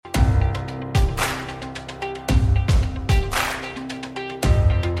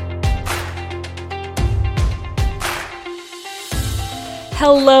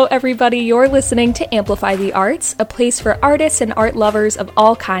Hello, everybody. You're listening to Amplify the Arts, a place for artists and art lovers of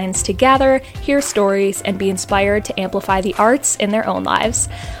all kinds to gather, hear stories, and be inspired to amplify the arts in their own lives.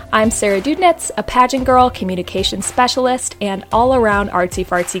 I'm Sarah Dudnitz, a pageant girl, communications specialist, and all-around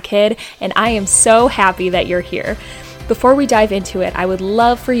artsy-fartsy kid, and I am so happy that you're here. Before we dive into it, I would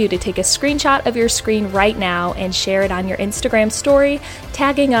love for you to take a screenshot of your screen right now and share it on your Instagram story,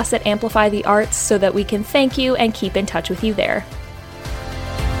 tagging us at Amplify the Arts so that we can thank you and keep in touch with you there.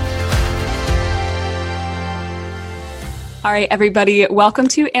 All right, everybody, welcome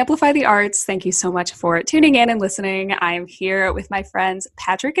to Amplify the Arts. Thank you so much for tuning in and listening. I am here with my friends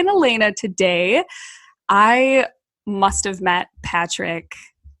Patrick and Elena today. I must have met Patrick,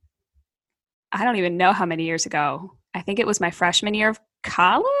 I don't even know how many years ago. I think it was my freshman year of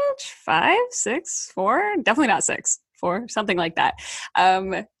college, 5, 6, 4, definitely not 6, 4, something like that,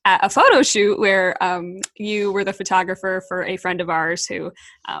 at a photo shoot where you were the photographer for a friend of ours who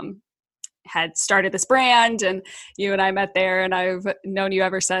had started this brand, and you and I met there, and I've known you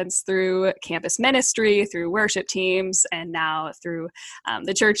ever since through campus ministry, through worship teams, and now through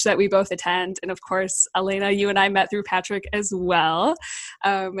the church that we both attend. And of course, Elena, you and I met through Patrick as well.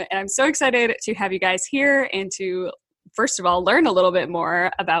 And I'm so excited to have you guys here and to, first of all, learn a little bit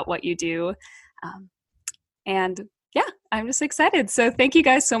more about what you do. And yeah, I'm just excited. So thank you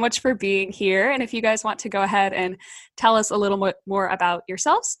guys so much for being here. And if you guys want to go ahead and tell us a little more about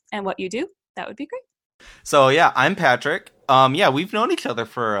yourselves and what you do, that would be great. So yeah, I'm Patrick. We've known each other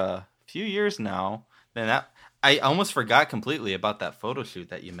for a few years now. And I almost forgot completely about that photo shoot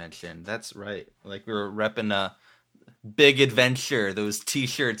that you mentioned. That's right. Like we were repping a big adventure, those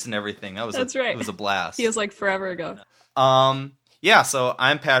t-shirts and everything. That's right. It was a blast. Feels like forever ago. So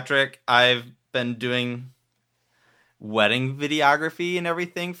I'm Patrick. I've been doing wedding videography and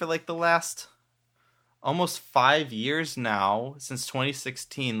everything for like the last almost 5 years now, since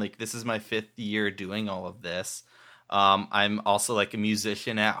 2016. Like this is my 5th year doing all of this. I'm also like a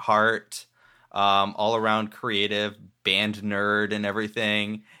musician at heart, all around creative, band nerd and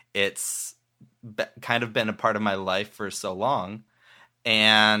everything. It's kind of been a part of my life for so long.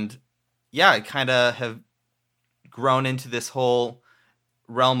 And yeah, I kind of have grown into this whole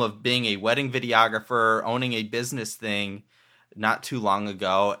realm of being a wedding videographer, owning a business thing not too long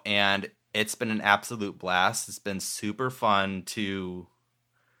ago, and it's been an absolute blast. It's been super fun to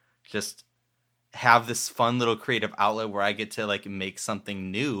just have this fun little creative outlet where I get to like make something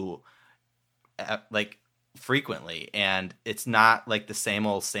new like frequently, and it's not like the same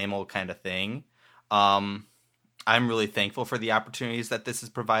old kind of thing. I'm really thankful for the opportunities that this has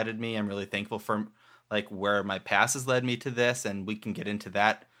provided me. I'm really thankful for like where my past has led me to this, and we can get into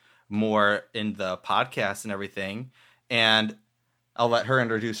that more in the podcast and everything. And I'll let her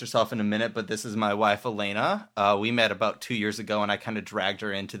introduce herself in a minute, but this is my wife, Elena. We met about 2 years ago, and I kind of dragged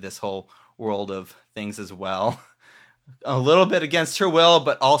her into this whole world of things as well. A little bit against her will,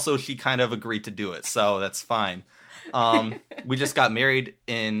 but also she kind of agreed to do it, so that's fine. We just got married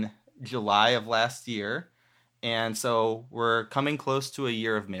in July of last year. And so we're coming close to a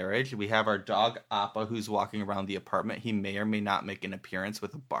year of marriage. We have our dog, Appa, who's walking around the apartment. He may or may not make an appearance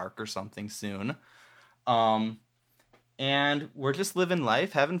with a bark or something soon. And we're just living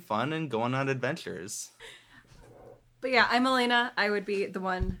life, having fun, and going on adventures. But yeah, I'm Elena. I would be the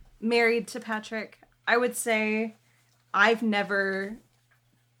one married to Patrick. I would say I've never,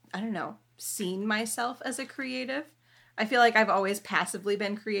 seen myself as a creative. I feel like I've always passively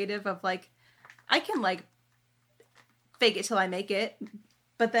been creative of like, I can like fake it till I make it.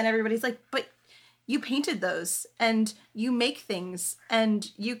 But then everybody's like, but you painted those and you make things and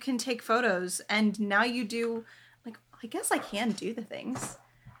you can take photos and now you do, like, I guess I can do the things.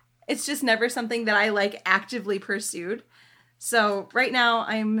 It's just never something that I like actively pursued. So right now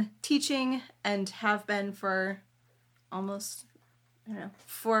I'm teaching and have been for almost,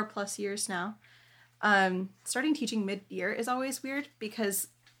 4+ years now. Starting teaching mid-year is always weird because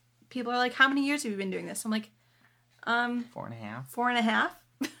people are like, how many years have you been doing this? I'm like, 4.5. 4.5.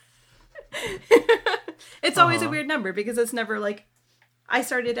 It's always a weird number because it's never like I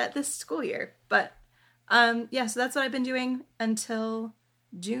started at this school year. But so that's what I've been doing until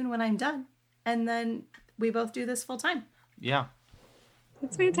June when I'm done. And then we both do this full time. Yeah.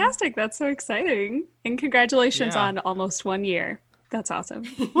 That's fantastic. That's so exciting. And congratulations on almost 1 year. That's awesome.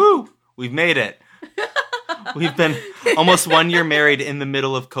 Woo! We've made it. We've been almost 1 year married in the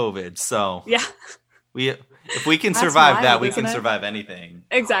middle of COVID. So yeah, if we can survive wild, that, we can survive anything.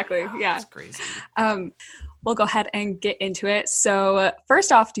 Exactly. Oh, wow, yeah. That's crazy. We'll go ahead and get into it. So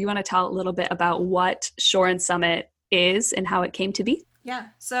first off, do you want to tell a little bit about what Shore and Summit is and how it came to be? Yeah.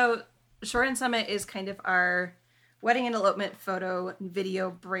 So Shore and Summit is kind of our wedding and elopement photo and video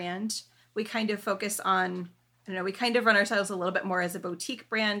brand. We kind of focus on, we kind of run ourselves a little bit more as a boutique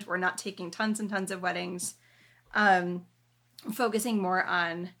brand. We're not taking tons and tons of weddings, focusing more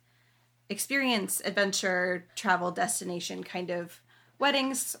on experience, adventure, travel, destination kind of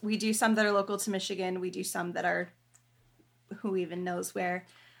weddings. We do some that are local to Michigan. We do some that are who even knows where.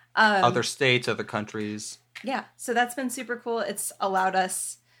 Other states, other countries. Yeah, so that's been super cool. It's allowed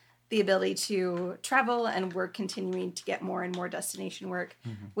us the ability to travel, and we're continuing to get more and more destination work,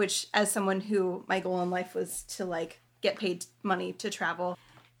 which, as someone who my goal in life was to like get paid money to travel,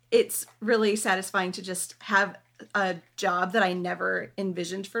 it's really satisfying to just have a job that I never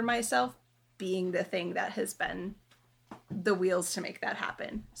envisioned for myself being the thing that has been the wheels to make that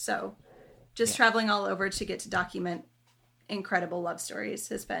happen. So just traveling all over to get to document incredible love stories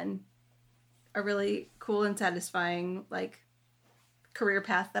has been a really cool and satisfying like career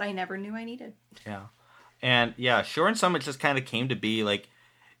path that I never knew I needed. Yeah. And yeah, Shore and Summit just kind of came to be like,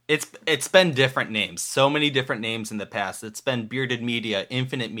 it's been different names, so many different names in the past. It's been Bearded Media,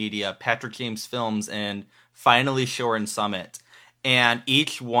 Infinite Media, Patrick James Films, and finally Shore and Summit. And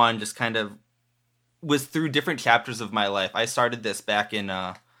each one just kind of was through different chapters of my life. I started this back in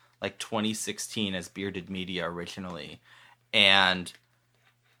like 2016 as Bearded Media originally. And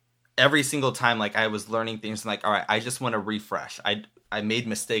every single time, like, I was learning things like, all right, I just want to refresh. I made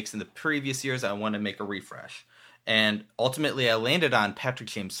mistakes in the previous years. I want to make a refresh. And ultimately, I landed on Patrick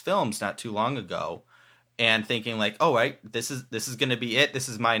James Films not too long ago, and thinking like, oh, right, this is going to be it. This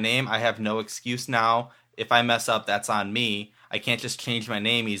is my name. I have no excuse now. If I mess up, that's on me. I can't just change my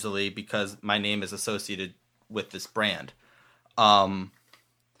name easily because my name is associated with this brand.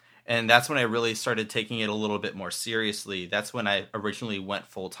 And that's when I really started taking it a little bit more seriously. That's when I originally went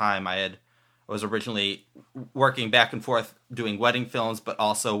full time. I was originally working back and forth doing wedding films, but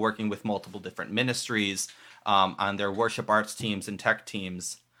also working with multiple different ministries on their worship arts teams and tech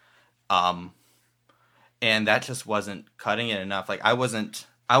teams. And that just wasn't cutting it enough. Like I wasn't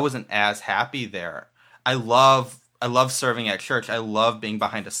as happy there. I love serving at church. I love being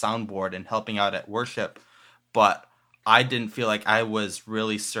behind a soundboard and helping out at worship, but I didn't feel like I was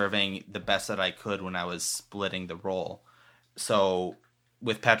really serving the best that I could when I was splitting the role. So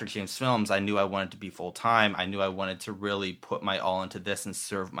with Patrick James Films, I knew I wanted to be full-time. I knew I wanted to really put my all into this and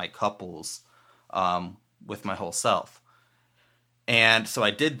serve my couples with my whole self. And so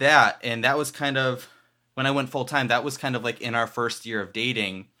I did that, and that was kind of, when I went full-time, that was kind of like in our first year of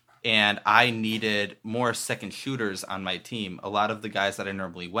dating, and I needed more second shooters on my team. A lot of the guys that I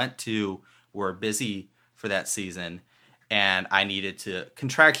normally went to were busy for that season, and I needed to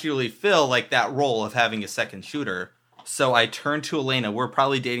contractually fill like that role of having a second shooter. So I turned to Elena. We're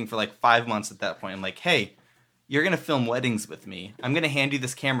probably dating for like 5 months at that point. I'm like, hey, you're going to film weddings with me. I'm going to hand you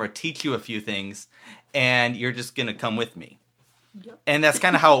this camera, teach you a few things, and you're just going to come with me. Yep. And that's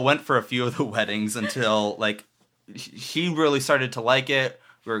kind of how it went for a few of the weddings until like she really started to like it.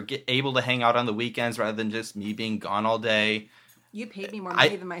 We were able to hang out on the weekends rather than just me being gone all day. You paid me more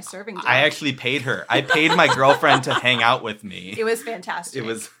money than my serving job. I actually paid her. I paid my girlfriend to hang out with me. It was fantastic. It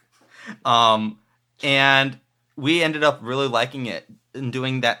was, and we ended up really liking it and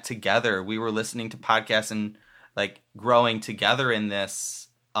doing that together. We were listening to podcasts and like growing together in this.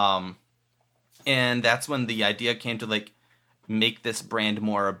 And that's when the idea came to like make this brand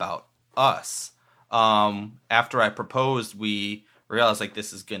more about us. After I proposed, we realized like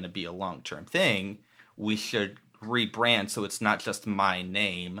this is going to be a long-term thing. We should rebrand so it's not just my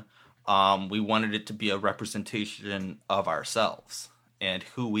name. We wanted it to be a representation of ourselves and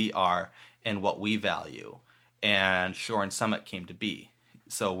who we are and what we value. And Shore and Summit came to be.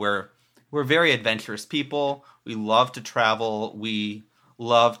 So we're very adventurous people. We love to travel. We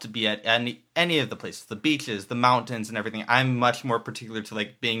love to be at any of the places, the beaches, the mountains, and everything. I'm much more particular to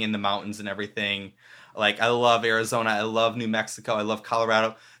like being in the mountains and everything. Like I love Arizona. I love New Mexico. I love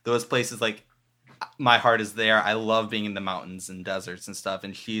Colorado. Those places, like my heart is there. I love being in the mountains and deserts and stuff.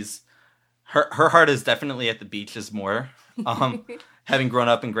 And her heart is definitely at the beaches more. Having grown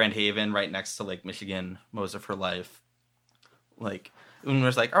up in Grand Haven, right next to Lake Michigan, most of her life, like when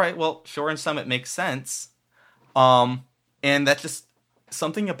was like, all right, well, Shore and Summit makes sense. And that just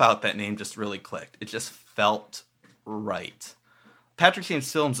something about that name just really clicked. It just felt right. Patrick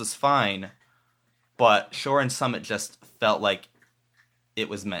James Films is fine, but Shore and Summit just felt like it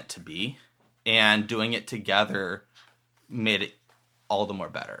was meant to be, and doing it together made it all the more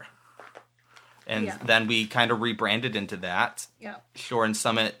better. And then we kind of rebranded into that. Yeah. Shore and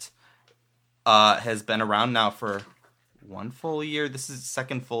Summit has been around now for one full year. This is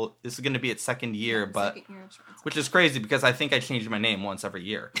going to be its second year, but Second year insurance. which is crazy because I think I change my name once every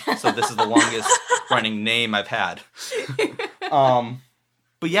year. So this is the longest running name I've had.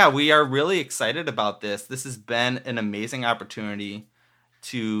 But yeah, we are really excited about this. This has been an amazing opportunity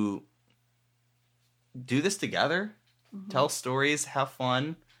to do this together, tell stories, have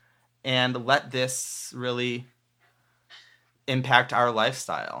fun, and let this really impact our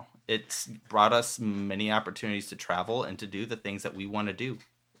lifestyle. It's brought us many opportunities to travel and to do the things that we want to do.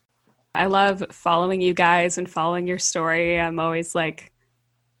 I love following you guys and following your story. I'm always like,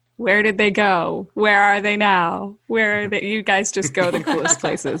 where did they go? Where are they now? Where are they? You guys just go the coolest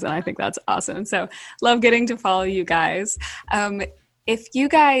places, and I think that's awesome. So love getting to follow you guys. If you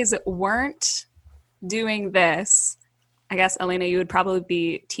guys weren't doing this, I guess, Elena, you would probably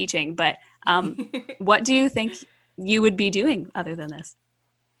be teaching, but what do you think you would be doing other than this?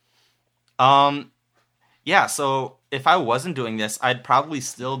 Yeah, so if I wasn't doing this, I'd probably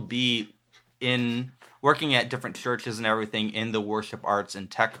still be working at different churches and everything in the worship arts and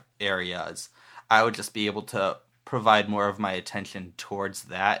tech areas. I would just be able to provide more of my attention towards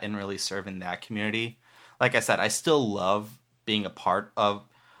that and really serve in that community. Like I said, I still love being a part of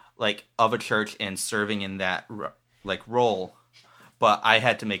a church and serving in that role, but I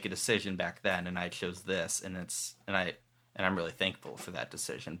had to make a decision back then, and I chose this, and I'm really thankful for that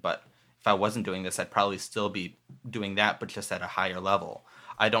decision. But if I wasn't doing this, I'd probably still be doing that, but just at a higher level.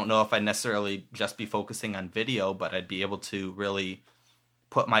 I don't know if I'd necessarily just be focusing on video, but I'd be able to really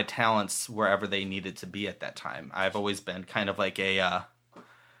put my talents wherever they needed to be at that time. I've always been kind of like a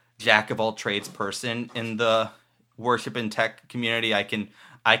jack of all trades person in the worship and tech community. I can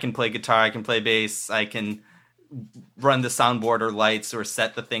play guitar, I can play bass, I can run the soundboard or lights or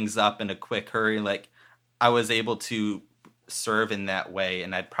set the things up in a quick hurry. Like, I was able to serve in that way,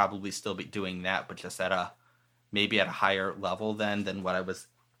 and I'd probably still be doing that, but just maybe at a higher level than what I was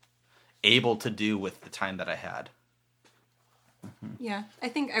able to do with the time that I had. Yeah, I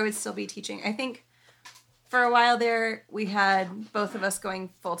think I would still be teaching. I think for a while there, we had both of us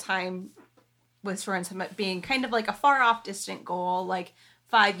going full-time with Soren Summit being kind of like a far-off distant goal, like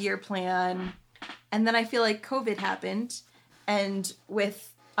 5-year plan. And then I feel like COVID happened, and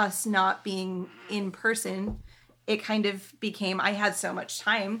with us not being in person, it kind of became, I had so much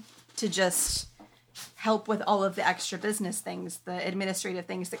time to just help with all of the extra business things, the administrative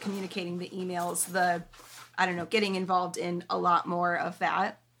things, the communicating, the emails, getting involved in a lot more of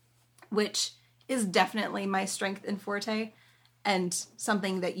that, which is definitely my strength and forte and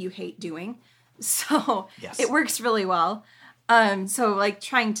something that you hate doing. So yes. It works really well. So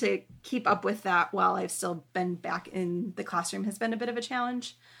trying to keep up with that while I've still been back in the classroom has been a bit of a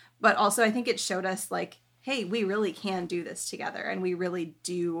challenge. But also I think it showed us hey, we really can do this together, and we really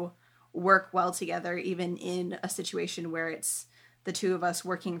do work well together, even in a situation where it's the two of us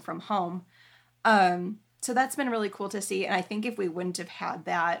working from home. So that's been really cool to see. And I think if we wouldn't have had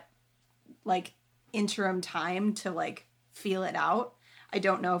that interim time to feel it out, I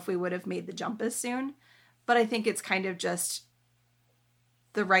don't know if we would have made the jump as soon. But I think it's kind of just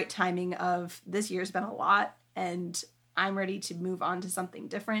the right timing of this year's been a lot, and I'm ready to move on to something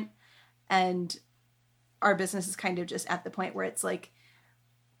different. And our business is kind of just at the point where it's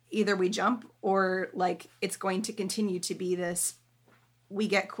either we jump or it's going to continue to be this, we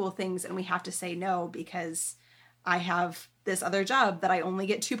get cool things and we have to say no because I have this other job that I only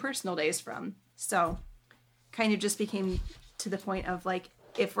get 2 personal days from. So kind of just became to the point of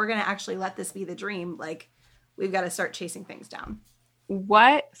if we're going to actually let this be the dream, we've got to start chasing things down.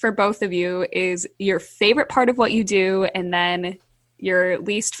 What, for both of you, is your favorite part of what you do, and then your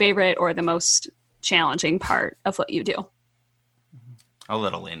least favorite or the most challenging part of what you do? I'll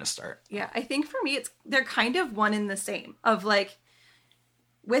let Elena start. Yeah, I think for me, they're kind of one and the same. Of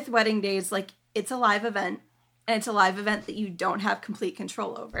with Wedding Days, it's a live event, and it's a live event that you don't have complete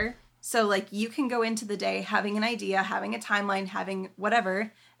control over. So you can go into the day having an idea, having a timeline, having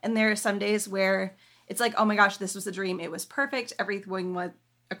whatever, and there are some days where it's oh my gosh, this was a dream. It was perfect. Everything went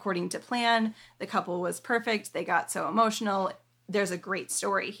according to plan. The couple was perfect. They got so emotional. There's a great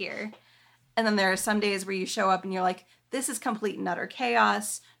story here. And then there are some days where you show up and you're this is complete and utter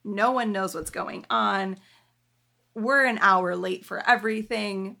chaos. No one knows what's going on. We're an hour late for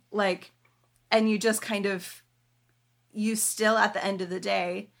everything. And you just you still at the end of the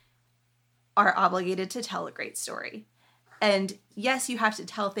day are obligated to tell a great story. And yes, you have to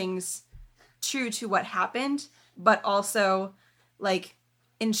tell things true to what happened, but also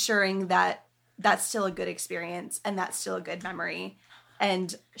ensuring that that's still a good experience and that's still a good memory.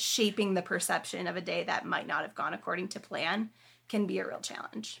 And shaping the perception of a day that might not have gone according to plan can be a real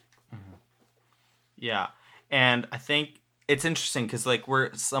challenge. Mm-hmm. Yeah. And I think it's interesting because like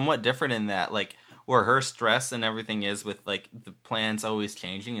we're somewhat different in that, like where her stress and everything is with like the plans always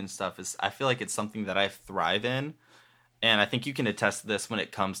changing and stuff is, I feel like it's something that I thrive in. And I think you can attest to this when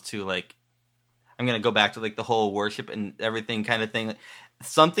it comes to like, I'm going to go back to like the whole worship and everything kind of thing. Like,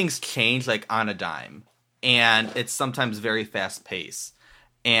 something's changed like on a dime, and it's sometimes very fast paced.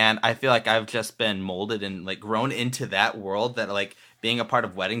 And I feel like I've just been molded and like grown into that world that like being a part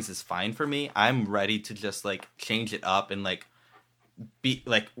of weddings is fine for me. I'm ready to just like change it up and like be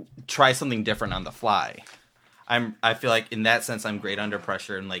like try something different on the fly. I feel like in that sense I'm great under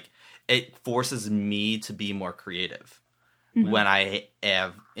pressure, and like it forces me to be more creative when I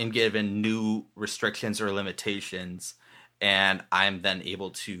am given new restrictions or limitations, and I'm then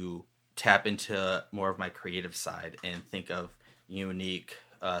able to tap into more of my creative side and think of unique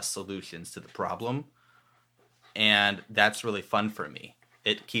solutions to the problem. And that's really fun for me.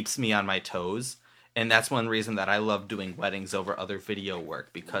 It keeps me on my toes. And that's one reason that I love doing weddings over other video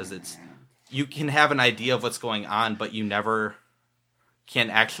work, because it's, you can have an idea of what's going on, but you never can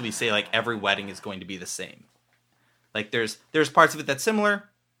actually say like every wedding is going to be the same. Like there's parts of it that's similar,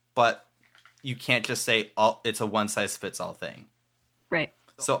 but you can't just say it's a one size fits all thing. Right.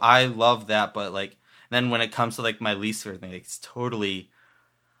 So I love that, but like then when it comes to like my least favorite thing, like, it's totally,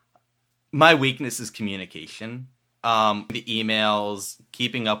 my weakness is communication. The emails,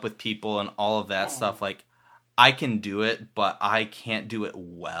 keeping up with people and all of that stuff, like I can do it, but I can't do it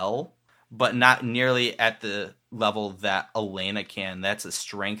well, but not nearly at the level that Elena can. That's a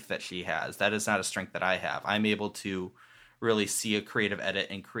strength that she has. That is not a strength that I have. I'm able to really see a creative edit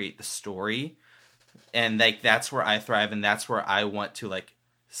and create the story. And like, that's where I thrive. And that's where I want to like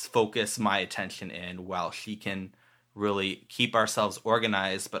focus my attention in, while she can really keep ourselves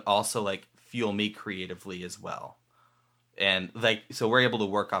organized, but also like fuel me creatively as well. And like, so we're able to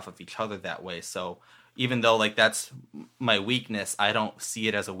work off of each other that way. So even though like that's my weakness, I don't see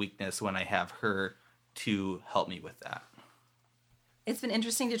it as a weakness when I have her to help me with that. It's been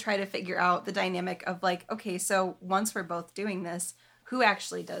interesting to try to figure out the dynamic of like, okay, so once we're both doing this, who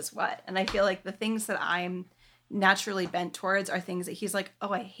actually does what? And I feel like the things that I'm naturally bent towards are things that he's like,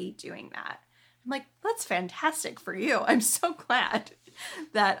 oh, I hate doing that. I'm like, that's fantastic for you. I'm so glad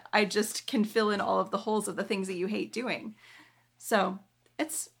that I just can fill in all of the holes of the things that you hate doing. So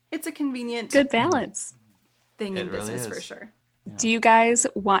it's a convenient, good balance thing in It really business is. for sure. Yeah. Do you guys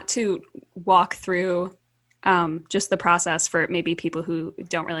want to walk through just the process for maybe people who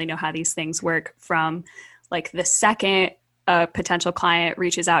don't really know how these things work, from like the second a potential client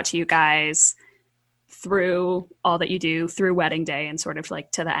reaches out to you guys through all that you do through wedding day and sort of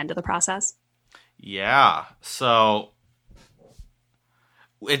like to the end of the process? Yeah. So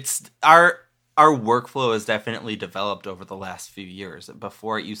it's our workflow has definitely developed over the last few years.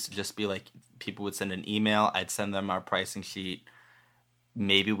 Before, it used to just be like people would send an email, I'd send them our pricing sheet.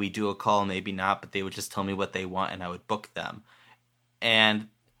 Maybe we do a call, maybe not, but they would just tell me what they want and I would book them. And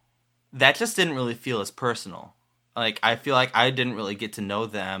that just didn't really feel as personal. Like, I feel like I didn't really get to know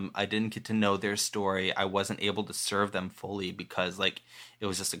them. I didn't get to know their story. I wasn't able to serve them fully because like it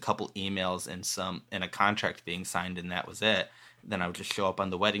was just a couple emails and a contract being signed, and that was it. Then I would just show up on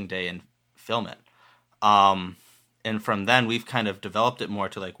the wedding day and film it. And from then we've kind of developed it more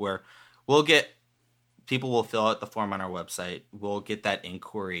to like where people will fill out the form on our website. We'll get that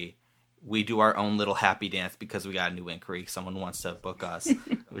inquiry. We do our own little happy dance because we got a new inquiry. Someone wants to book us,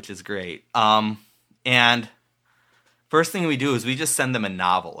 which is great. And first thing we do is we just send them a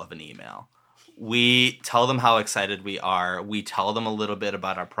novel of an email. We tell them how excited we are. We tell them a little bit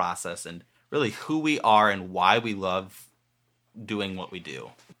about our process and really who we are and why we love doing what we do.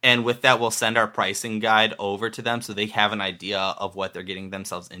 And with that, we'll send our pricing guide over to them so they have an idea of what they're getting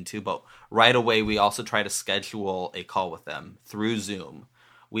themselves into. But right away, we also try to schedule a call with them through Zoom.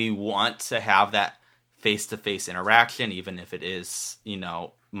 We want to have that face-to-face interaction, even if it is,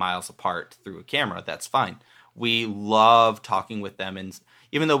 miles apart through a camera. That's fine. We love talking with them, and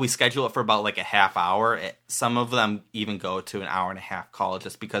even though we schedule it for about like a half hour, some of them even go to an hour and a half call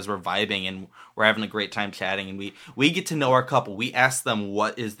just because we're vibing and we're having a great time chatting, and we get to know our couple. We ask them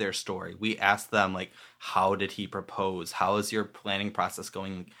what is their story. We ask them like, how did he propose? How is your planning process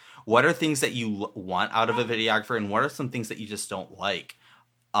going? What are things that you want out of a videographer, and what are some things that you just don't like?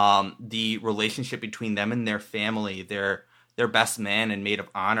 The relationship between them and their family, their best man and maid of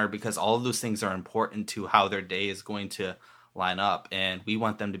honor, because all of those things are important to how their day is going to line up, and we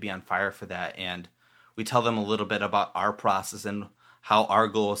want them to be on fire for that. And we tell them a little bit about our process and how our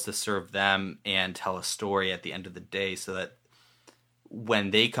goal is to serve them and tell a story at the end of the day, so that when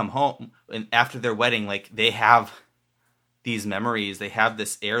they come home and after their wedding, like they have these memories, they have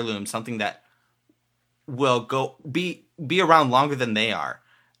this heirloom, something that will go be around longer than they are,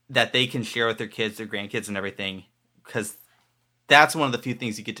 that they can share with their kids, their grandkids, and everything, because that's one of the few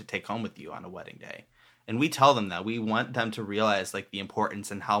things you get to take home with you on a wedding day. And we tell them that we want them to realize like the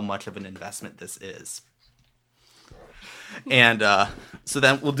importance and how much of an investment this is. And so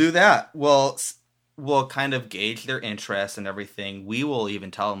then we'll do that. We'll kind of gauge their interest and everything. We will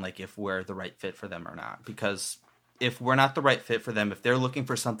even tell them like if we're the right fit for them or not, because if we're not the right fit for them, if they're looking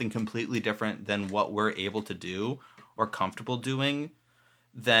for something completely different than what we're able to do or comfortable doing,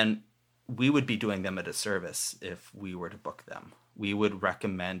 then we would be doing them a disservice if we were to book them. We would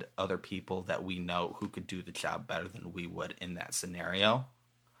recommend other people that we know who could do the job better than we would in that scenario,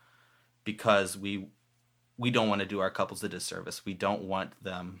 because we don't want to do our couples a disservice. We don't want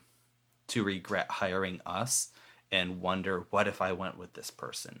them to regret hiring us and wonder, what if I went with this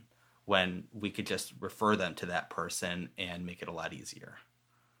person? When we could just refer them to that person and make it a lot easier.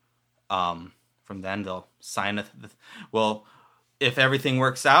 From then they'll sign well, if everything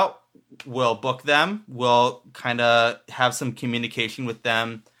works out, we'll book them. We'll kind of have some communication with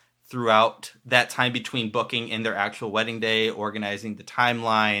them throughout that time between booking and their actual wedding day, organizing the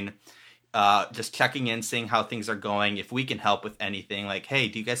timeline, just checking in, seeing how things are going. If we can help with anything, like, hey,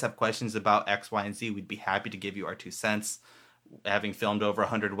 do you guys have questions about X, Y, and Z? We'd be happy to give you our 2 cents. Having filmed over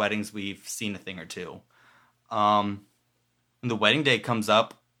 100 weddings, we've seen a thing or two. When the wedding day comes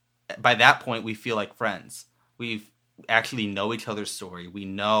up, by that point, we feel like friends. We actually know each other's story. We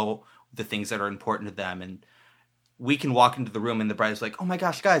know the things that are important to them. And we can walk into the room and the bride's like, oh my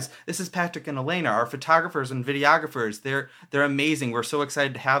gosh, guys, this is Patrick and Elena, our photographers and videographers. They're amazing. We're so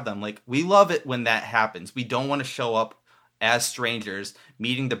excited to have them. Like, we love it when that happens. We don't want to show up as strangers,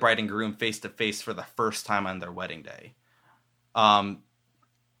 meeting the bride and groom face to face for the first time on their wedding day. And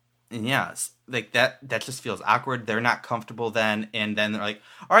yeah, like that just feels awkward. They're not comfortable then. And then they're like,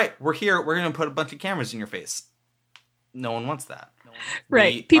 all right, we're here. We're going to put a bunch of cameras in your face. No one wants that.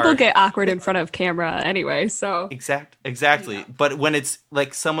 Right. People get awkward in front of camera anyway, so. Exactly. Yeah. But when it's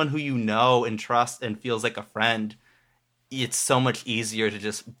like someone who you know and trust and feels like a friend, it's so much easier to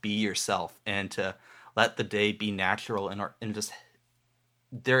just be yourself and to let the day be natural and just,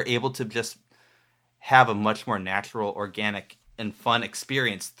 they're able to just have a much more natural, organic, and fun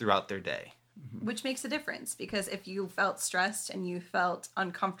experience throughout their day. Which makes a difference, because if you felt stressed and you felt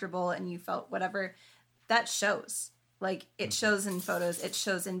uncomfortable and you felt whatever, that shows. Like, it shows in photos, it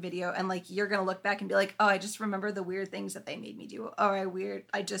shows in video, and like, you're gonna look back and be like, oh, I just remember the weird things that they made me do. Oh,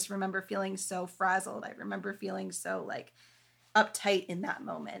 I just remember feeling so frazzled. I remember feeling so like uptight in that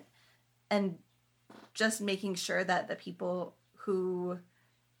moment. And just making sure that the people who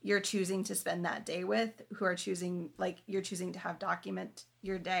you're choosing to spend that day with, who are you're choosing to have document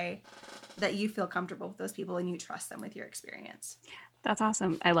your day, that you feel comfortable with those people and you trust them with your experience. That's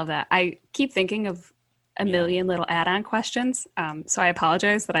awesome. I love that. I keep thinking of a million little add-on questions. So I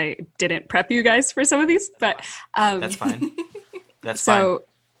apologize that I didn't prep you guys for some of these, but that's fine. That's so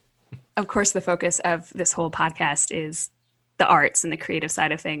fine. Of course, the focus of this whole podcast is the arts and the creative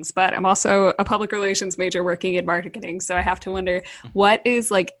side of things, but I'm also a public relations major working in marketing. So I have to wonder, what is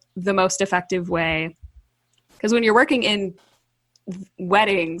like the most effective way? Because when you're working in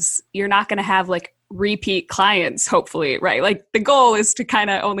weddings, you're not going to have like repeat clients, hopefully, right? Like, the goal is to kind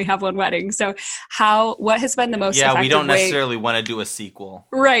of only have one wedding. So what has been the most effective way? We don't necessarily want to do a sequel.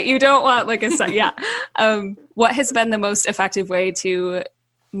 Right. You don't want like what has been the most effective way to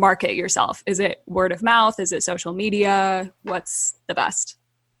market yourself? Is it word of mouth? Is it social media? What's the best?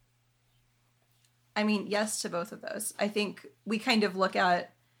 I mean, yes to both of those. I think we kind of look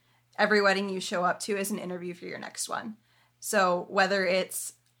at every wedding you show up to as an interview for your next one. So whether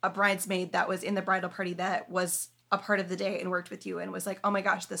it's a bridesmaid that was in the bridal party that was a part of the day and worked with you and was like, oh my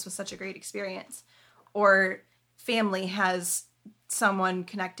gosh, this was such a great experience, or family has someone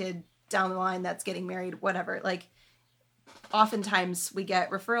connected down the line that's getting married, whatever. Like, oftentimes we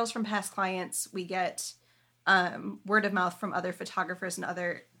get referrals from past clients. We get word of mouth from other photographers and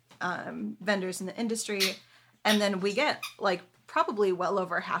other vendors in the industry. And then we get like probably well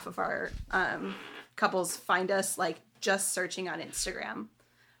over half of our couples find us like just searching on Instagram,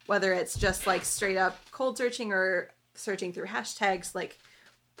 whether it's just like straight up cold searching or searching through hashtags. Like,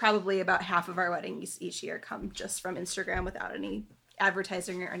 probably about half of our weddings each year come just from Instagram without any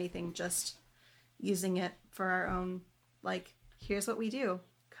advertising or anything, just using it for our own, like, here's what we do,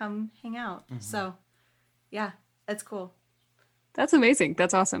 come hang out. Mm-hmm. So yeah, it's cool. That's amazing.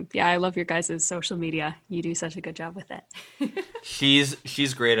 That's awesome. Yeah, I love your guys' social media. You do such a good job with it. She's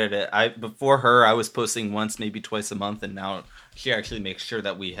great at it. Before her, I was posting once, maybe twice a month, and now she actually makes sure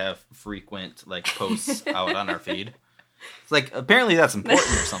that we have frequent like posts out on our feed. It's like, apparently that's important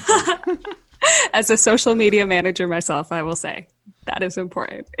or something. As a social media manager myself, I will say that is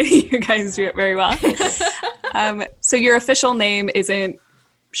important. You guys do it very well. So your official name isn't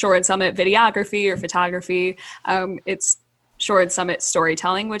Shore and Summit Videography or Photography. It's Shore and Summit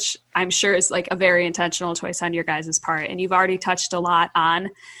Storytelling, which I'm sure is like a very intentional choice on your guys' part. And you've already touched a lot on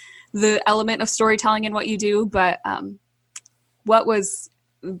the element of storytelling in what you do, but what was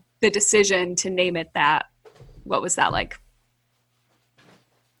the decision to name it that? What was that like?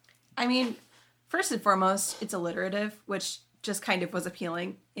 I mean, first and foremost, it's alliterative, which just kind of was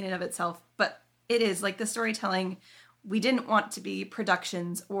appealing in and of itself. But it is like the storytelling. We didn't want to be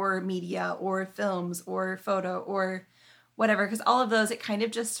productions or media or films or photo or whatever, because all of those, it kind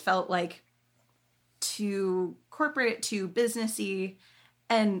of just felt like too corporate, too businessy.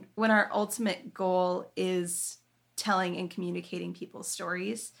 And when our ultimate goal is telling and communicating people's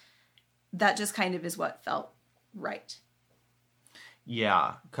stories, that just kind of is what felt right.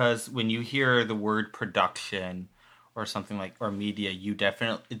 Yeah, because when you hear the word production or something like, or media, you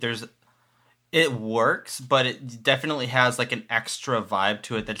definitely, it works, but it definitely has like an extra vibe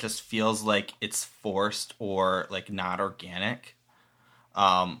to it that just feels like it's forced or like not organic.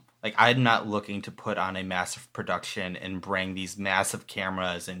 Like I'm not looking to put on a massive production and bring these massive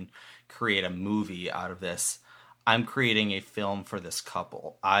cameras and create a movie out of this. I'm creating a film for this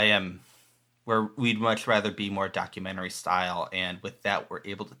couple. Where we'd much rather be more documentary style, and with that we're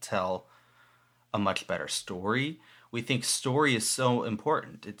able to tell a much better story. We think story is so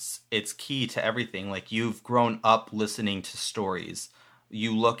important. It's key to everything. Like you've grown up listening to stories.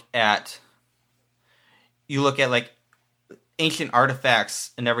 You look at like ancient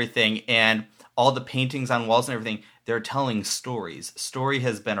artifacts and everything, and all the paintings on walls and everything, they're telling stories. Story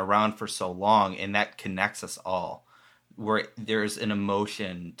has been around for so long, and that connects us all. Where there's an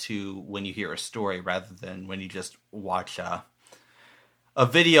emotion to when you hear a story rather than when you just watch a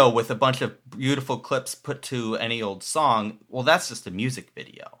video with a bunch of beautiful clips put to any old song. Well, that's just a music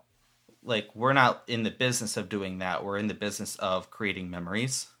video. Like, we're not in the business of doing that. We're in the business of creating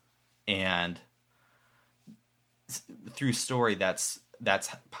memories, and through story that's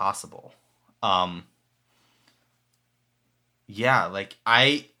possible. Yeah,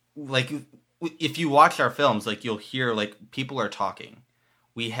 if you watch our films, like you'll hear like people are talking.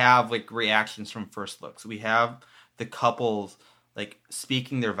 We have like reactions from first looks. We have the couples like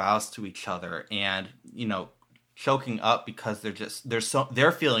speaking their vows to each other and, choking up because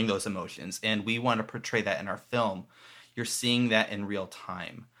they're feeling those emotions, and we want to portray that in our film. You're seeing that in real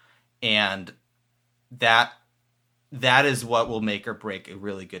time. And that is what will make or break a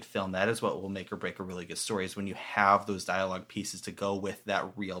really good film. That is what will make or break a really good story, is when you have those dialogue pieces to go with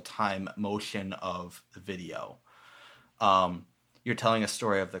that real-time motion of the video. You're telling a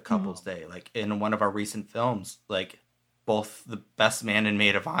story of the couple's day. Like in one of our recent films, like both the best man and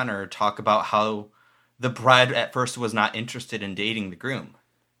maid of honor talk about how the bride at first was not interested in dating the groom.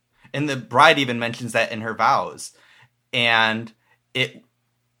 And the bride even mentions that in her vows. And it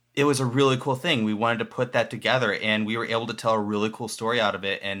was a really cool thing. We wanted to put that together, and we were able to tell a really cool story out of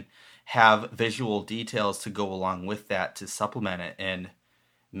it and have visual details to go along with that to supplement it and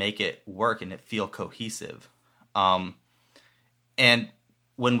make it work and it feel cohesive. And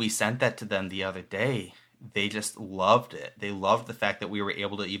when we sent that to them the other day, they just loved it. They loved the fact that we were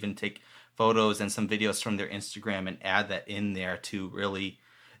able to even take photos and some videos from their Instagram and add that in there to really...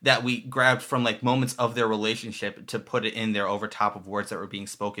 that we grabbed from like moments of their relationship to put it in there over top of words that were being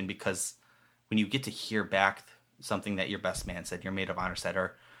spoken. Because when you get to hear back something that your best man said, your maid of honor said,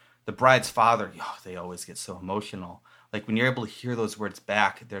 or the bride's father, they always get so emotional. Like when you're able to hear those words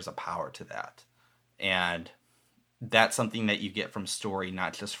back, there's a power to that. And that's something that you get from story,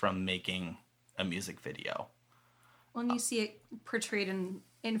 not just from making a music video. Well, and you see it portrayed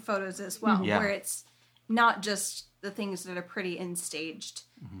in photos as well, where it's not just the things that are pretty and staged.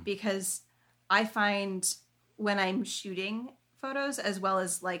 Because I find when I'm shooting photos, as well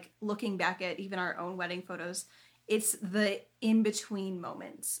as like looking back at even our own wedding photos, it's the in-between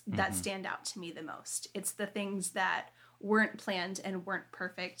moments that stand out to me the most. It's the things that weren't planned and weren't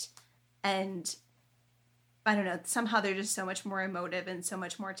perfect. And I don't know, somehow they're just so much more emotive and so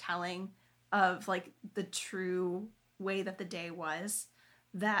much more telling of like the true way that the day was,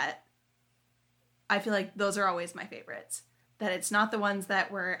 that I feel like those are always my favorites. That it's not the ones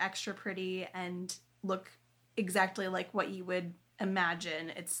that were extra pretty and look exactly like what you would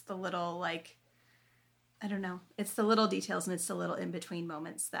imagine. It's the little, like, I don't know. It's the little details and it's the little in-between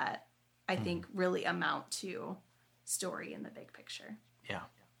moments that I think really amount to story in the big picture. Yeah.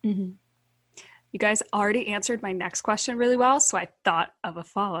 Mm-hmm. You guys already answered my next question really well, so I thought of a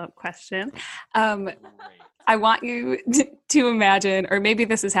follow-up question. I I want you to imagine, or maybe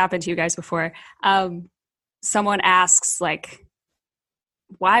this has happened to you guys before. Someone asks, like,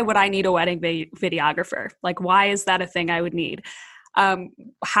 why would I need a wedding videographer? Like, why is that a thing I would need?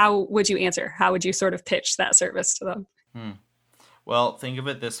 How would you answer? How would you sort of pitch that service to them? Well, think of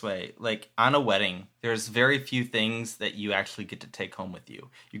it this way. Like, on a wedding, there's very few things that you actually get to take home with you.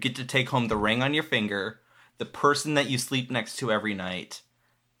 You get to take home the ring on your finger, the person that you sleep next to every night,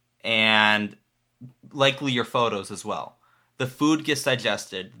 and likely your photos as well. The food gets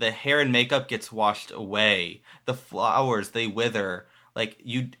digested. The hair and makeup gets washed away. The flowers, they wither. Like,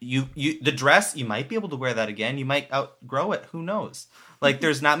 the dress, you might be able to wear that again. You might outgrow it. Who knows? Like,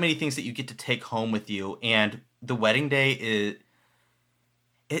 there's not many things that you get to take home with you. And the wedding day,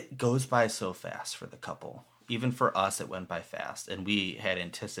 it goes by so fast for the couple. Even for us, it went by fast. And we had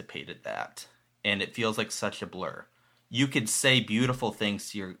anticipated that. And it feels like such a blur. You could say beautiful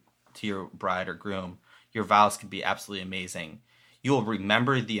things to your bride or groom. Your vows could be absolutely amazing. You'll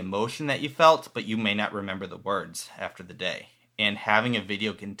remember the emotion that you felt, but you may not remember the words after the day. And having a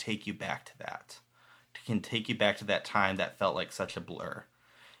video can take you back to that. It can take you back to that time that felt like such a blur.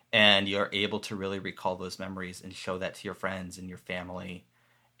 And you're able to really recall those memories and show that to your friends and your family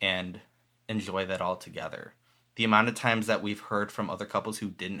and enjoy that all together. The amount of times that we've heard from other couples who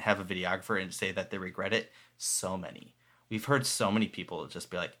didn't have a videographer and say that they regret it, so many. We've heard so many people just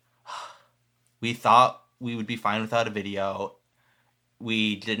be like, we thought we would be fine without a video.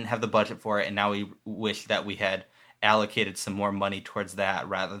 We didn't have the budget for it, and now we wish that we had allocated some more money towards that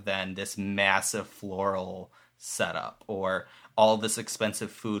rather than this massive floral setup or all this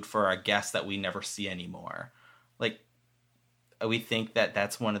expensive food for our guests that we never see anymore. Like, we think that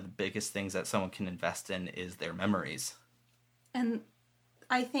that's one of the biggest things that someone can invest in is their memories. And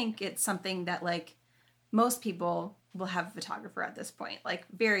I think it's something that, like, most people will have a photographer at this point. Like,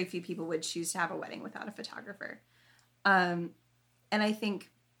 very few people would choose to have a wedding without a photographer. And I think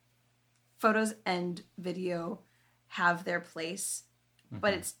photos and video have their place,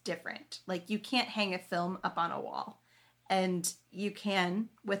 but it's different. Like, you can't hang a film up on a wall, and you can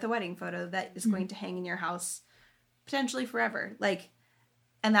with a wedding photo that is going to hang in your house potentially forever. Like,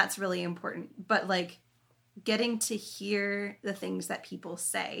 and that's really important. But, like, getting to hear the things that people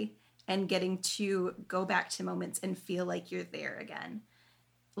say and getting to go back to moments and feel like you're there again.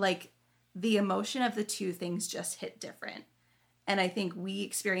 Like, the emotion of the two things just hit different. And I think we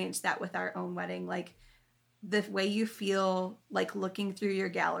experienced that with our own wedding. Like, the way you feel, like, looking through your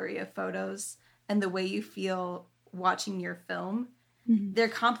gallery of photos and the way you feel watching your film, they're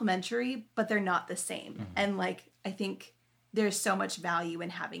complementary, but they're not the same. And, like, I think there's so much value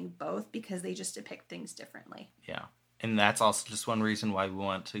in having both because they just depict things differently. Yeah. And that's also just one reason why we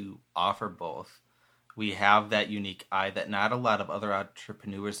want to offer both. We have that unique eye that not a lot of other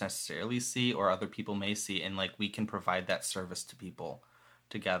entrepreneurs necessarily see or other people may see. And, like, we can provide that service to people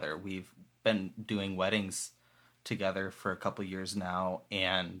together. We've been doing weddings together for a couple years now,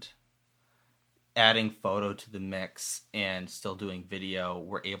 and adding photo to the mix and still doing video,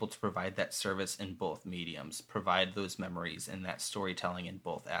 we're able to provide that service in both mediums, provide those memories and that storytelling in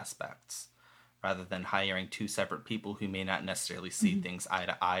both aspects, rather than hiring two separate people who may not necessarily see things eye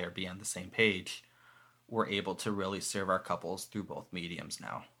to eye or be on the same page. We're able to really serve our couples through both mediums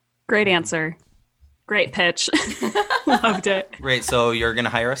now. Great answer. Great pitch. Loved it. Great. So you're going to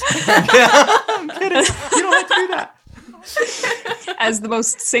hire us? I'm kidding. You don't have to do that. As the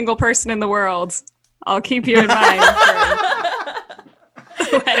most single person in the world, I'll keep you in mind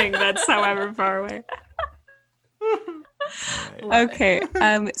for a wedding that's however far away. Okay.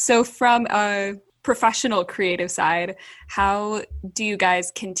 So from a professional creative side, how do you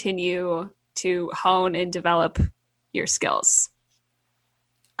guys continue to hone and develop your skills?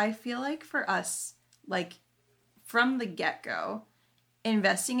 I feel like for us, like, from the get-go,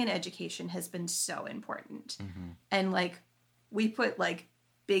 investing in education has been so important. And, like, we put, like,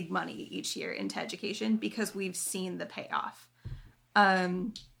 big money each year into education because we've seen the payoff.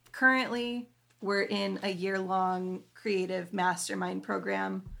 Currently, we're in a year-long creative mastermind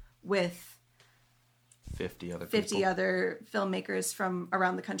program with 50 other filmmakers from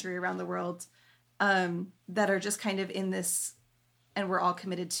around the country, around the world, that are just kind of in this, and we're all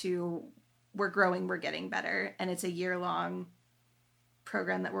committed to, we're growing, we're getting better. And it's a year-long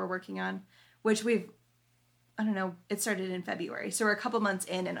program that we're working on, which it started in February. So we're a couple months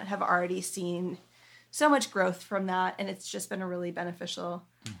in and have already seen so much growth from that. And it's just been a really beneficial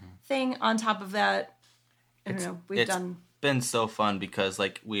thing. On top of that, it's been so fun because,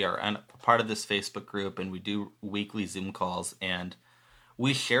 like, we are a part of this Facebook group and we do weekly Zoom calls and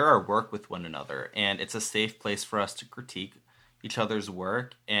we share our work with one another. And it's a safe place for us to critique each other's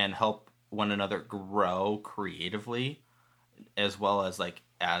work and help one another grow creatively as well as like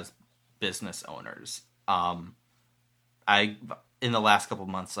as business owners. I in the last couple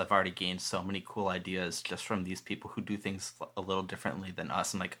months I've already gained so many cool ideas just from these people who do things a little differently than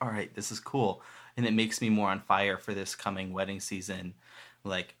us. I'm like, all right, this is cool, and it makes me more on fire for this coming wedding season.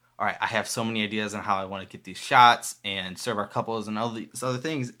 Like, all right, I have so many ideas on how I want to get these shots and serve our couples and all these other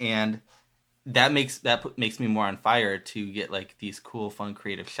things, and that makes me more on fire to get like these cool, fun,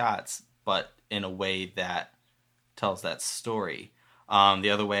 creative shots, but in a way that tells that story. The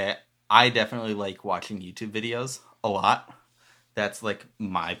other way, I definitely like watching YouTube videos a lot. That's like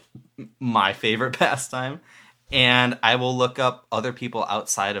my favorite pastime. And I will look up other people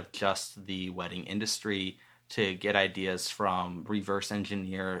outside of just the wedding industry to get ideas from, reverse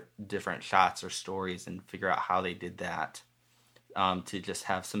engineer different shots or stories and figure out how they did that, to just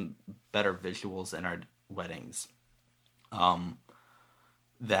have some better visuals in our weddings.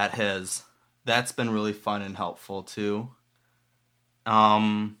 That's been really fun and helpful too.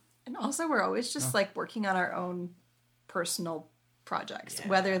 And also we're always just like working on our own personal projects,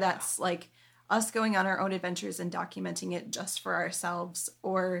 whether that's like us going on our own adventures and documenting it just for ourselves,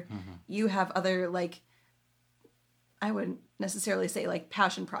 or you have other, like, I wouldn't necessarily say like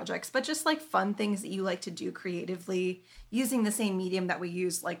passion projects, but just like fun things that you like to do creatively using the same medium that we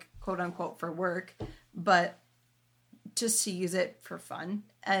use, like, quote unquote, for work, but just to use it for fun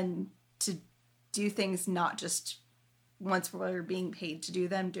and to do things not just once we're being paid to do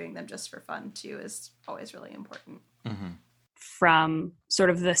them, doing them just for fun too is always really important. From sort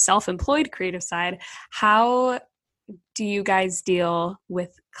of the self-employed creative side, how do you guys deal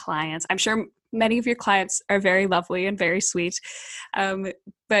with clients? I'm sure many of your clients are very lovely and very sweet, but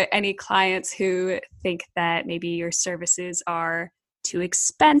any clients who think that maybe your services are too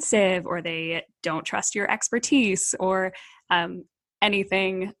expensive, or they don't trust your expertise, or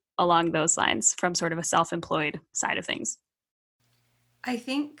anything along those lines from sort of a self-employed side of things? I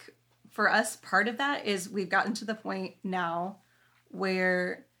think for us, part of that is we've gotten to the point now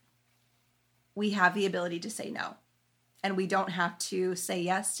where we have the ability to say no, and we don't have to say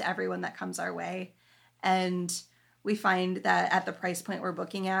yes to everyone that comes our way. And we find that at the price point we're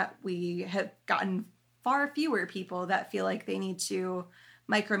booking at, we have gotten far fewer people that feel like they need to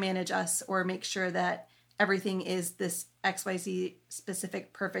micromanage us or make sure that everything is this XYZ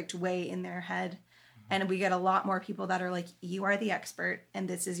specific perfect way in their head. And we get a lot more people that are like, you are the expert and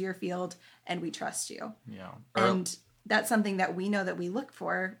this is your field and we trust you. Yeah. And that's something that we know that we look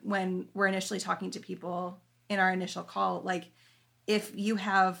for when we're initially talking to people in our initial call. Like, if you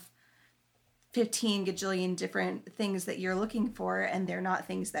have 15 gajillion different things that you're looking for and they're not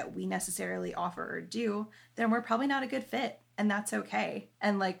things that we necessarily offer or do, then we're probably not a good fit, and that's okay.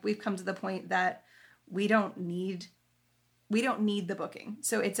 And like, we've come to the point that we don't need the booking.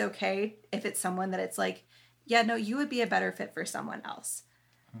 So it's okay if it's someone that it's like, yeah, no, you would be a better fit for someone else.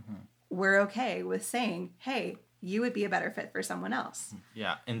 We're okay with saying, hey, you would be a better fit for someone else.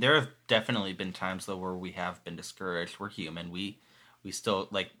 Yeah, and there have definitely been times though where we have been discouraged. We're human. We still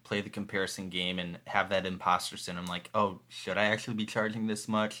like play the comparison game and have that imposter syndrome. Like, oh, should I actually be charging this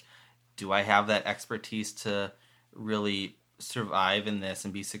much? Do I have that expertise to really survive in this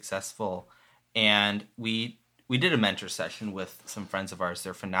and be successful? And we did a mentor session with some friends of ours.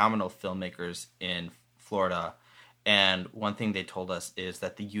 They're phenomenal filmmakers in Florida. And one thing they told us is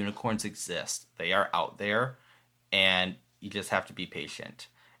that the unicorns exist. They are out there, and you just have to be patient.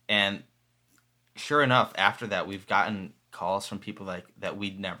 And sure enough, after that, we've gotten calls from people like that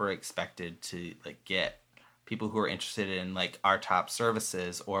we'd never expected to like get. People who are interested in like our top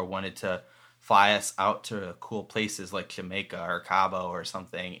services or wanted to fly us out to cool places like Jamaica or Cabo or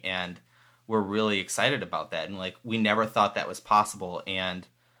something. And we're really excited about that. And like, we never thought that was possible. And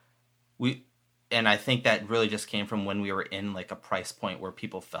I think that really just came from when we were in like a price point where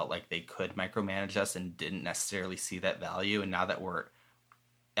people felt like they could micromanage us and didn't necessarily see that value. And now that we're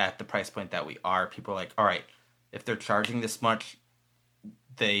at the price point that we are, people are like, all right, if they're charging this much,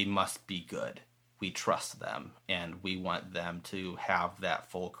 they must be good. We trust them and we want them to have that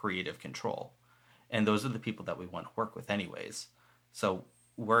full creative control. And those are the people that we want to work with anyways. So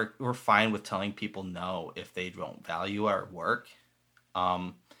we're fine with telling people no if they don't value our work.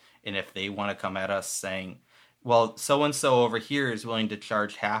 And if they want to come at us saying, well, so-and-so over here is willing to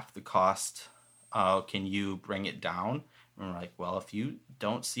charge half the cost, can you bring it down? And we're like, well, if you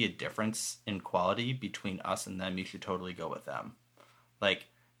don't see a difference in quality between us and them, you should totally go with them. Like,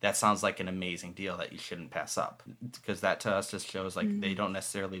 that sounds like an amazing deal that you shouldn't pass up, because that to us just shows like they don't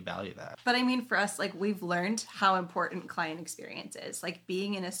necessarily value that. But I mean, for us, like, we've learned how important client experience is. Like,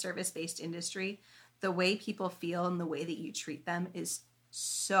 being in a service-based industry, the way people feel and the way that you treat them is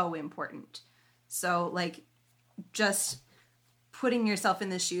so important. So like just putting yourself in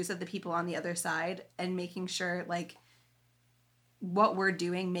the shoes of the people on the other side and making sure like what we're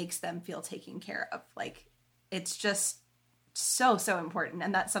doing makes them feel taken care of. Like it's just so important.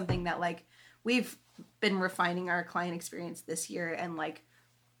 And that's something that like we've been refining our client experience this year. And like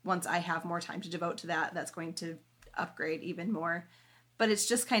once I have more time to devote to that, that's going to upgrade even more. But it's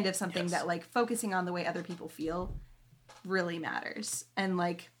just kind of something that like focusing on the way other people feel really matters. And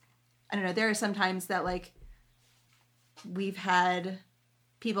like, I don't know, there are some times that like we've had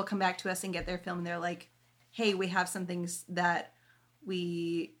people come back to us and get their film and they're like, hey, we have some things that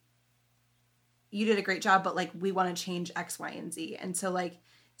you did a great job, but like we want to change X, Y, and Z. And so like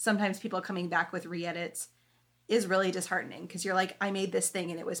sometimes people coming back with re-edits is really disheartening because you're like, I made this thing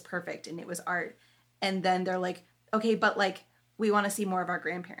and it was perfect and it was art. And then they're like, okay, but like we want to see more of our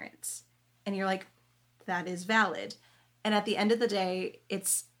grandparents. And you're like, that is valid. And at the end of the day,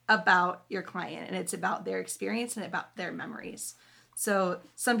 it's about your client and it's about their experience and about their memories. So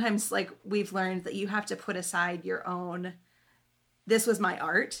sometimes like we've learned that you have to put aside your own, this was my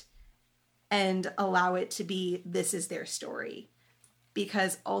art, and allow it to be, this is their story,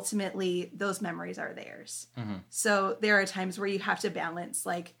 because ultimately those memories are theirs. Mm-hmm. So there are times where you have to balance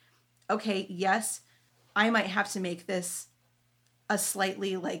like, okay, yes, I might have to make this a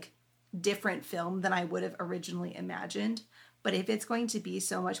slightly like different film than I would have originally imagined. But if it's going to be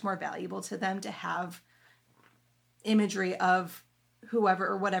so much more valuable to them to have imagery of whoever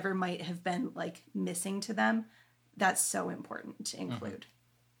or whatever might have been like missing to them, that's so important to include. Mm-hmm.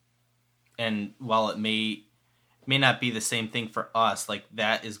 And while it may not be the same thing for us, like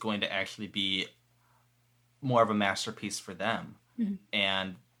that is going to actually be more of a masterpiece for them. Mm-hmm.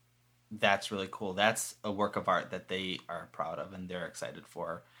 And that's really cool. That's a work of art that they are proud of and they're excited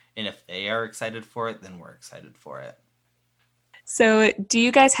for. And if they are excited for it, then we're excited for it. So do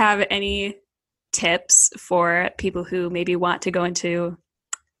you guys have any tips for people who maybe want to go into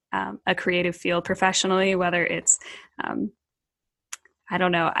a creative field professionally, whether it's, I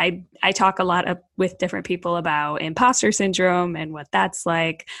don't know, I talk a lot with different people about imposter syndrome and what that's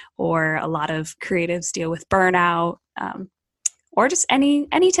like, or a lot of creatives deal with burnout, or just any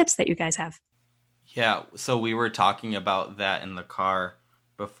tips that you guys have. Yeah, so we were talking about that in the car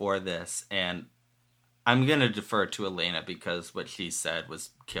before this, and I'm going to defer to Elena because what she said was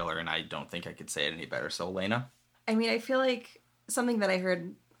killer, and I don't think I could say it any better. So, Elena? I mean, I feel like something that I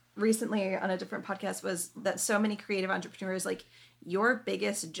heard recently on a different podcast was that so many creative entrepreneurs, like, your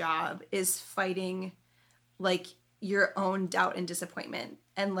biggest job is fighting, like, your own doubt and disappointment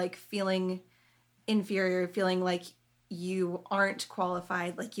and, like, feeling inferior, feeling like you aren't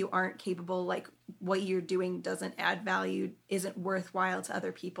qualified, like you aren't capable, like what you're doing doesn't add value, isn't worthwhile to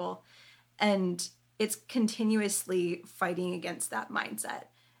other people. And it's continuously fighting against that mindset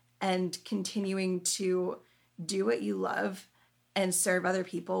and continuing to do what you love and serve other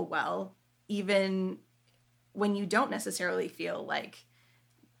people well, even when you don't necessarily feel like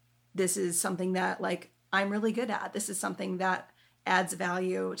this is something that like I'm really good at. This is something that adds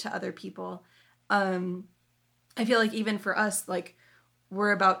value to other people. I feel like even for us, like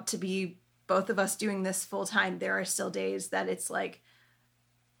we're about to be both of us doing this full time. There are still days that it's like,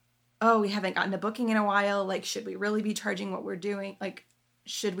 oh, we haven't gotten a booking in a while. Like, should we really be charging what we're doing? Like,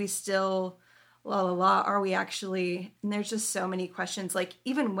 should we still are we actually? And there's just so many questions. Like,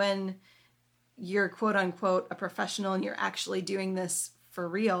 even when you're quote unquote a professional and you're actually doing this for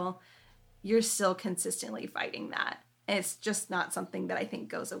real, you're still consistently fighting that. And it's just not something that I think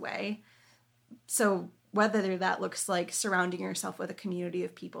goes away. So whether that looks like surrounding yourself with a community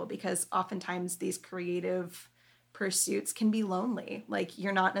of people, because oftentimes these creative pursuits can be lonely. Like,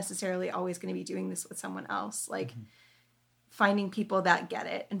 you're not necessarily always going to be doing this with someone else. Like, finding people that get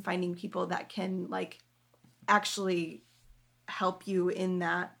it and finding people that can like actually help you in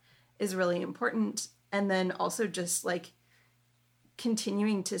that is really important. And then also just like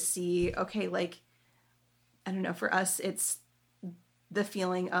continuing to see, okay, like, I don't know, for us, it's the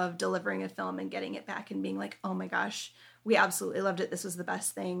feeling of delivering a film and getting it back and being like, oh my gosh, we absolutely loved it. This was the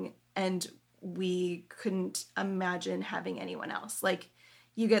best thing. And we couldn't imagine having anyone else. Like,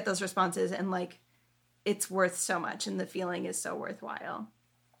 you get those responses and like, it's worth so much and the feeling is so worthwhile.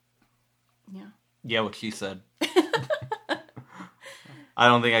 Yeah. Yeah, what she said. I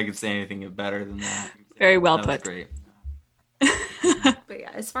don't think I could say anything better than that. Very well that put. Was great. But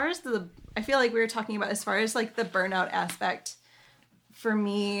yeah, as far as I feel like we were talking about as far as like the burnout aspect, for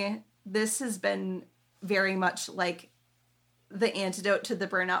me, this has been very much like the antidote to the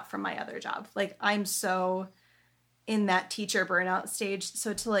burnout from my other job. Like, I'm so in that teacher burnout stage.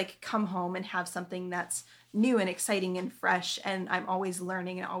 So to like come home and have something that's new and exciting and fresh and I'm always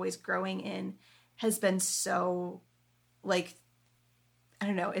learning and always growing in has been so like, I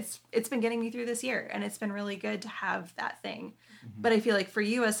don't know, it's been getting me through this year and it's been really good to have that thing. Mm-hmm. But I feel like for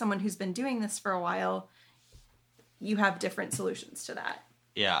you as someone who's been doing this for a while, you have different solutions to that.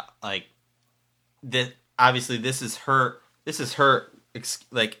 Yeah, like obviously this is her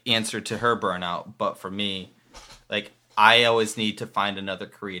like answer to her burnout, but for me, like I always need to find another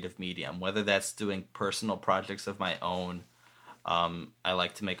creative medium, whether that's doing personal projects of my own. I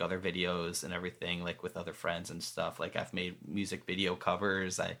like to make other videos and everything, like with other friends and stuff. Like I've made music video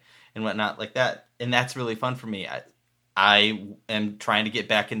covers and whatnot like that, and that's really fun for me. I am trying to get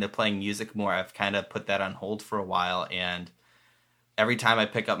back into playing music more. I've kind of put that on hold for a while, and every time I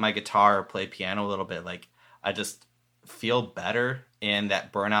pick up my guitar or play piano a little bit, like I just feel better, and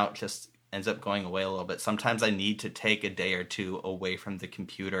that burnout just ends up going away a little bit. Sometimes I need to take a day or two away from the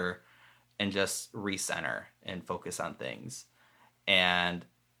computer and just recenter and focus on things. And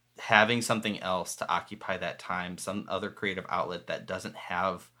having something else to occupy that time, some other creative outlet that doesn't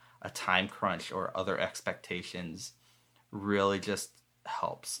have a time crunch or other expectations, really just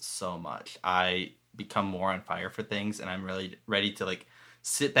helps so much. I become more on fire for things, and I'm really ready to like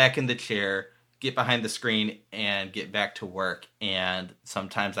sit back in the chair, get behind the screen, and get back to work. And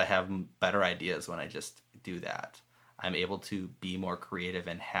sometimes I have better ideas when I just do that. I'm able to be more creative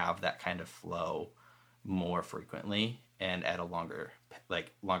and have that kind of flow more frequently and at a longer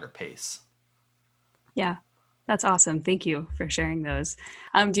pace. Yeah, that's awesome. Thank you for sharing those.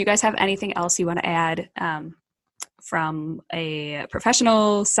 Do you guys have anything else you want to add from a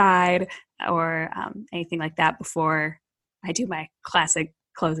professional side or anything like that before I do my classic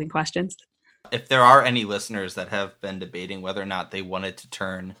closing questions? If there are any listeners that have been debating whether or not they wanted to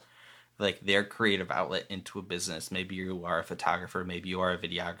turn like their creative outlet into a business, maybe you are a photographer, maybe you are a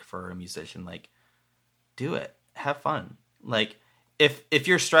videographer or a musician, like do it. Have fun. Like if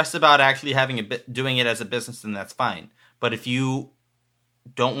you're stressed about actually doing it as a business, then that's fine. But if you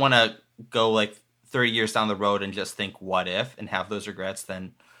don't want to go like 30 years down the road and just think what if and have those regrets,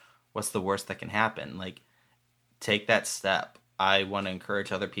 then what's the worst that can happen? Like take that step. I want to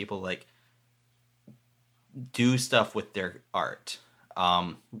encourage other people, like do stuff with their art,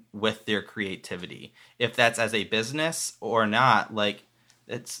 with their creativity. If that's as a business or not, like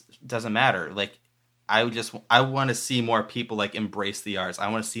it doesn't matter. Like I want to see more people like embrace the arts. I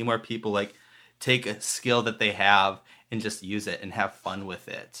want to see more people like take a skill that they have and just use it and have fun with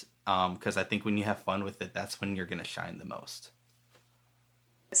it. Because I think when you have fun with it, that's when you're going to shine the most.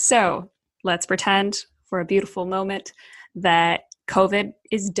 So let's pretend for a beautiful moment that COVID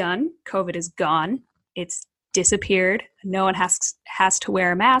is done. COVID is gone. It's disappeared. No one has to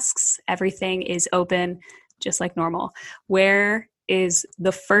wear masks. Everything is open, just like normal. Where is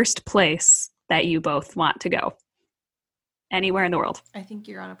the first place that you both want to go? Anywhere in the world. I think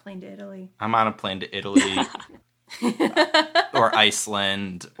you're on a plane to Italy. I'm on a plane to Italy or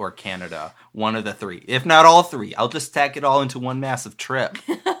Iceland or Canada. One of the three. If not all three. I'll just tack it all into one massive trip.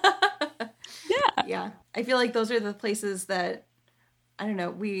 Yeah. I feel like those are the places that, I don't know,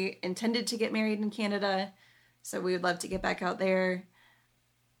 we intended to get married in Canada, so we would love to get back out there.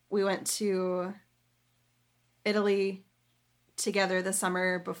 We went to Italy together the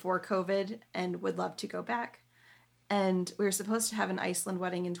summer before COVID and would love to go back. And we were supposed to have an Iceland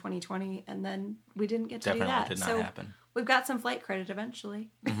wedding in 2020, and then we didn't get to do that. Did not happen. We've got some flight credit eventually.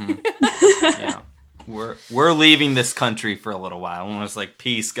 Mm-hmm. Yeah. We're leaving this country for a little while. And it's like,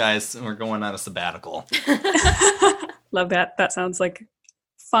 peace, guys. We're going on a sabbatical. Love that. That sounds like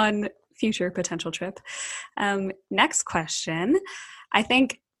fun future potential trip. Next question. I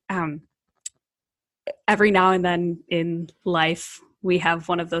think every now and then in life, we have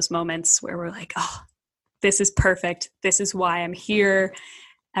one of those moments where we're like, oh, this is perfect. This is why I'm here.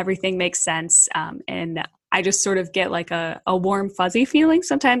 Everything makes sense. And I just sort of get like a warm, fuzzy feeling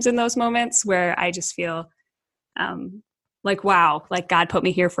sometimes in those moments where I just feel like, wow, like God put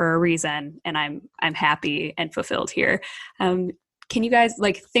me here for a reason, and I'm happy and fulfilled here. Can you guys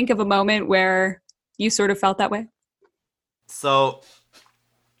like think of a moment where you sort of felt that way? So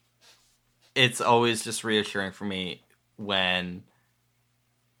it's always just reassuring for me when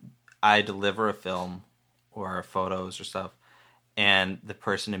I deliver a film or photos or stuff, and the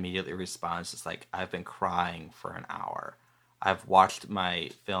person immediately responds, it's like, I've been crying for an hour. I've watched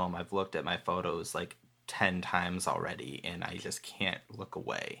my film. I've looked at my photos like 10 times already, and I just can't look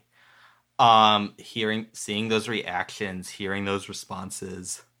away. Seeing those reactions, hearing those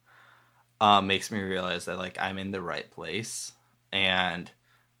responses, makes me realize that like I'm in the right place, and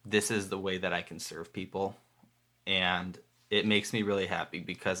this is the way that I can serve people. And it makes me really happy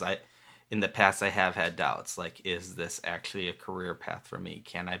because in the past I have had doubts, like, is this actually a career path for me?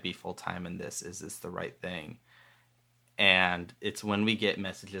 Can I be full-time in this? Is this the right thing? And it's when we get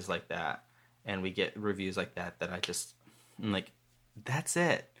messages like that and we get reviews like that that I'm like, that's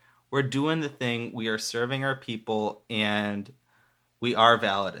it. We're doing the thing. We are serving our people, and we are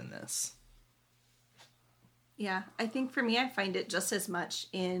valid in this. Yeah, I think for me, I find it just as much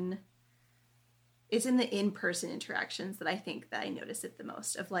it's in the in-person interactions that I think that I notice it the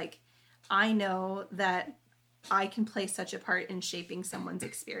most. Of like, I know that I can play such a part in shaping someone's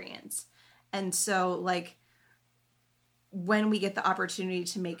experience. And so, like, when we get the opportunity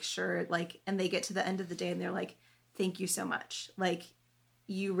to make sure, like, and they get to the end of the day and they're like, thank you so much. Like,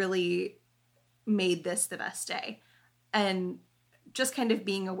 you really made this the best day. And just kind of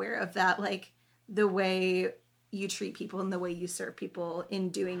being aware of that, like, the way you treat people and the way you serve people in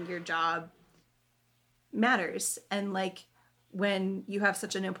doing your job matters. And like, when you have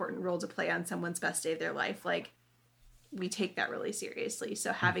such an important role to play on someone's best day of their life, like, we take that really seriously.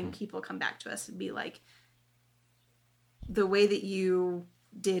 So having people come back to us and be like, the way that you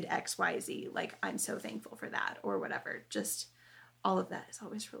did X, Y, Z, like, I'm so thankful for that, or whatever. Just all of that is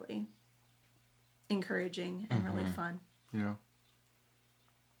always really encouraging and really fun. Yeah.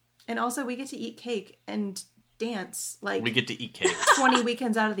 And also, we get to eat cake and dance, like, We get to eat cake. 20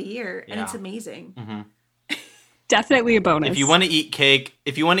 weekends out of the year, and Yeah. it's amazing. Definitely a bonus. If you want to eat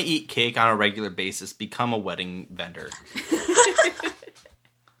cake on a regular basis, become a wedding vendor.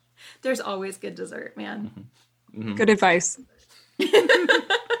 There's always good dessert, man. Good advice.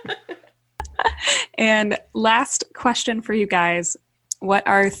 And last question for you guys. What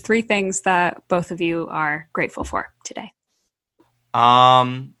are 3 things that both of you are grateful for today?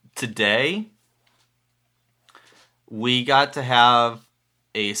 Today, we got to have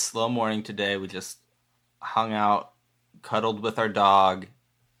a slow morning today. We just hung out, cuddled with our dog,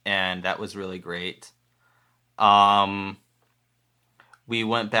 and that was really great. We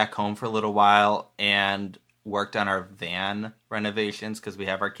went back home for a little while and worked on our van renovations because we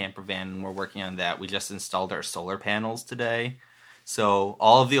have our camper van and we're working on that. We just installed our solar panels today. So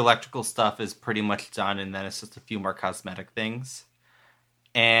all of the electrical stuff is pretty much done, and then it's just a few more cosmetic things.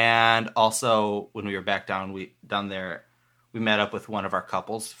 And also, when we were back down there, we met up with one of our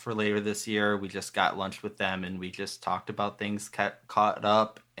couples for later this year. We just got lunch with them, and we just talked about things, caught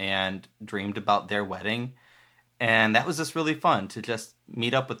up, and dreamed about their wedding. And that was just really fun to just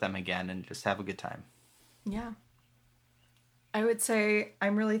meet up with them again and just have a good time. Yeah. I would say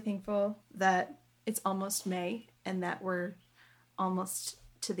I'm really thankful that it's almost May and that we're almost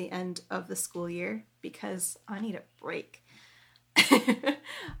to the end of the school year, because I need a break.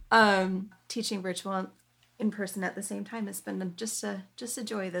 Teaching virtual and in person at the same time has been just a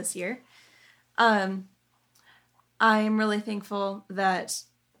joy this year. I'm really thankful that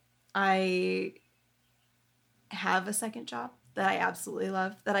I have a second job that I absolutely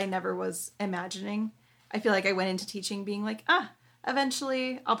love, that I never was imagining. I feel like I went into teaching being like,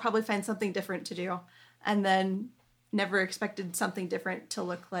 eventually I'll probably find something different to do. And then never expected something different to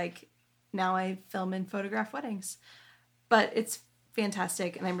look like now I film and photograph weddings. But it's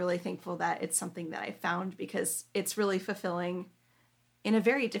fantastic, and I'm really thankful that it's something that I found, because it's really fulfilling in a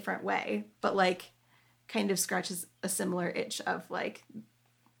very different way, but like kind of scratches a similar itch of like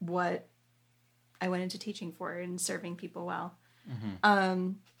what I went into teaching for and serving people well.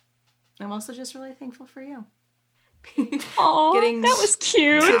 I'm also just really thankful for you. Oh, Getting that was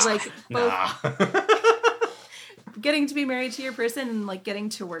cute. to like both getting to be married to your person and like getting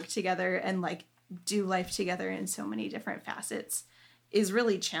to work together and like do life together in so many different facets is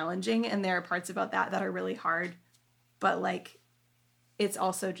really challenging, and there are parts about that are really hard, but like it's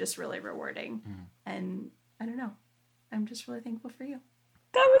also just really rewarding. And I don't know, I'm just really thankful for you.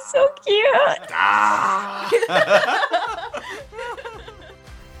 That was so cute.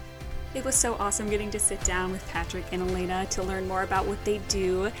 It was so awesome getting to sit down with Patrick and Elena to learn more about what they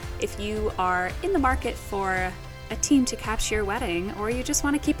do. If you are in the market for a team to capture your wedding, or you just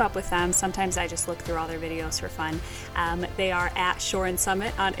want to keep up with them, sometimes I just look through all their videos for fun. They are at Shore and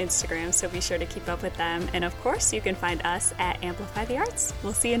Summit on Instagram, so be sure to keep up with them. And of course, you can find us at Amplify the Arts.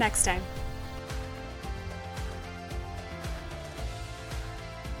 We'll see you next time.